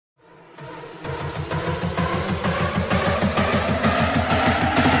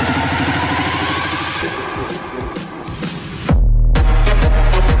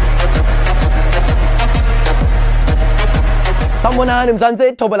Sanibonani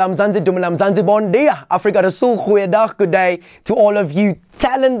Mzansi, Thobela Mzansi, Dumela Mzansi, bon dia. Afrika Rasul, goeiedag, good day to all of you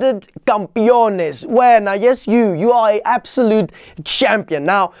talented campeones. Well, now, yes, you are an absolute champion.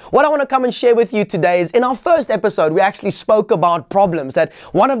 Now, what I want to come and share with you today is in our first episode, we actually spoke about problems. That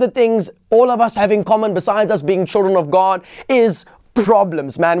one of the things all of us have in common, besides us being children of God, is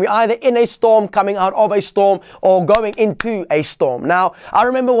problems, man. We're either in a storm, coming out of a storm, or going into a storm. Now, I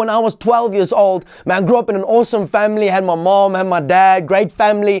remember when I was 12 years old, man, I grew up in an awesome family, had my mom, had my dad, great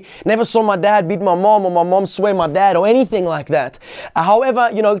family. Never saw my dad beat my mom or my mom swear my dad or anything like that. However,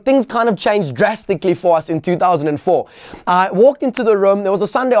 you know, things kind of changed drastically for us in 2004. I walked into the room, there was a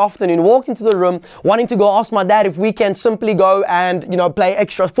Sunday afternoon, walked into the room wanting to go ask my dad if we can simply go and, you know, play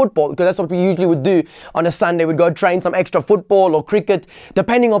extra football, because that's what we usually would do on a Sunday. We'd go train some extra football or cricket,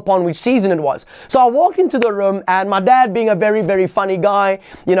 depending upon which season it was. So I walked into the room, and my dad, being a very, very funny guy,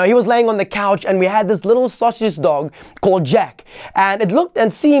 you know, he was laying on the couch, and we had this little sausage dog called Jack. And it looked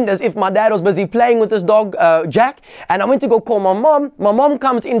and seemed as if my dad was busy playing with this dog, Jack. And I went to go call my mom. My mom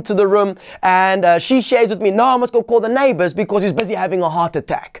comes into the room, and she shares with me, no, I must go call the neighbors because he's busy having a heart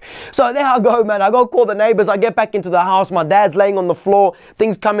attack. So there I go, man. I go call the neighbors. I get back into the house. My dad's laying on the floor,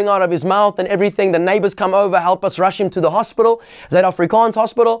 things coming out of his mouth and everything. The neighbors come over, help us rush him to the hospital, Afrikaans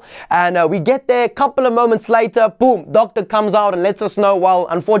hospital, and we get there. A couple of moments later, boom, doctor comes out and lets us know, well,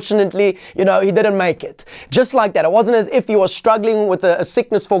 unfortunately, you know, he didn't make it. Just like that. It wasn't as if he was struggling with a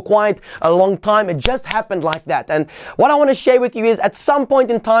sickness for quite a long time. It just happened like that. And what I want to share with you is, at some point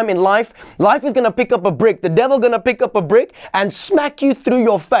in time in life is going to pick up a brick. The devil going to pick up a brick and smack you through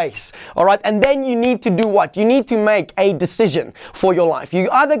your face. All right. And then you need to do what? You need to make a decision for your life.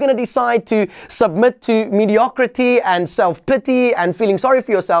 You're either going to decide to submit to mediocrity and self-pity and feeling sorry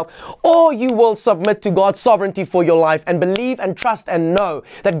for yourself, or you will submit to God's sovereignty for your life and believe and trust and know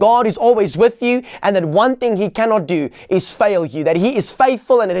that God is always with you, and that one thing He cannot do is fail you, that He is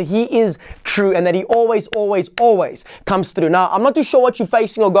faithful and that He is true, and that He always, always, always comes through. Now, I'm not too sure what you're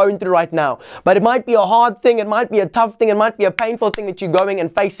facing or going through right now, but it might be a hard thing, it might be a tough thing, it might be a painful thing that you're going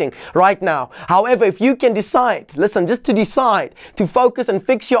and facing right now. However, if you can decide, listen, just to decide to focus and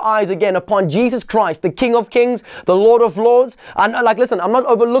fix your eyes again upon Jesus Christ, the King of Kings, the Lord of Lords, and listen, I'm not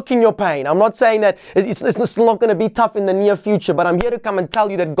overlooking your pain. I'm not saying that it's not going to be tough in the near future, but I'm here to come and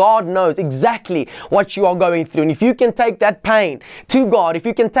tell you that God knows exactly what you are going through. And if you can take that pain to God, if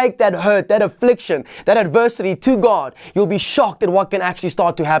you can take that hurt, that affliction, that adversity to God, you'll be shocked at what can actually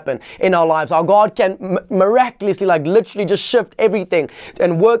start to happen in our lives. Our God can miraculously, like literally just shift everything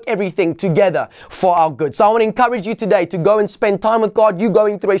and work everything together for our good. So I want to encourage you today to go and spend time with God. You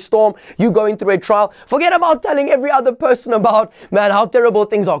going through a storm, you going through a trial. Forget about telling every other person about, man, how terrible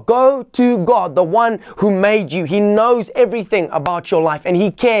things are. Go to God, the one who made you. He knows everything about your life, and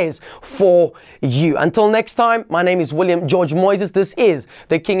He cares for you. Until next time, my name is William George Moises. This is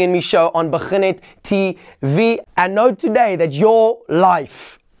the King in Me show on Beginet TV. And know today that your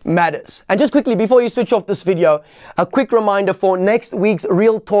life matters. And just quickly, before you switch off this video, a quick reminder for next week's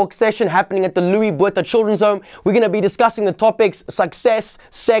Real Talk session happening at the Louis Botha Children's Home. We're going to be discussing the topics success,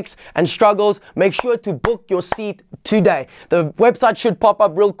 sex, and struggles. Make sure to book your seat today. The website should pop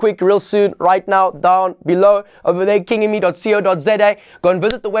up real quick, real soon, right now, down below, over there, kinginme.co.za. Go and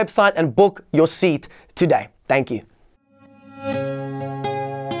visit the website and book your seat today. Thank you.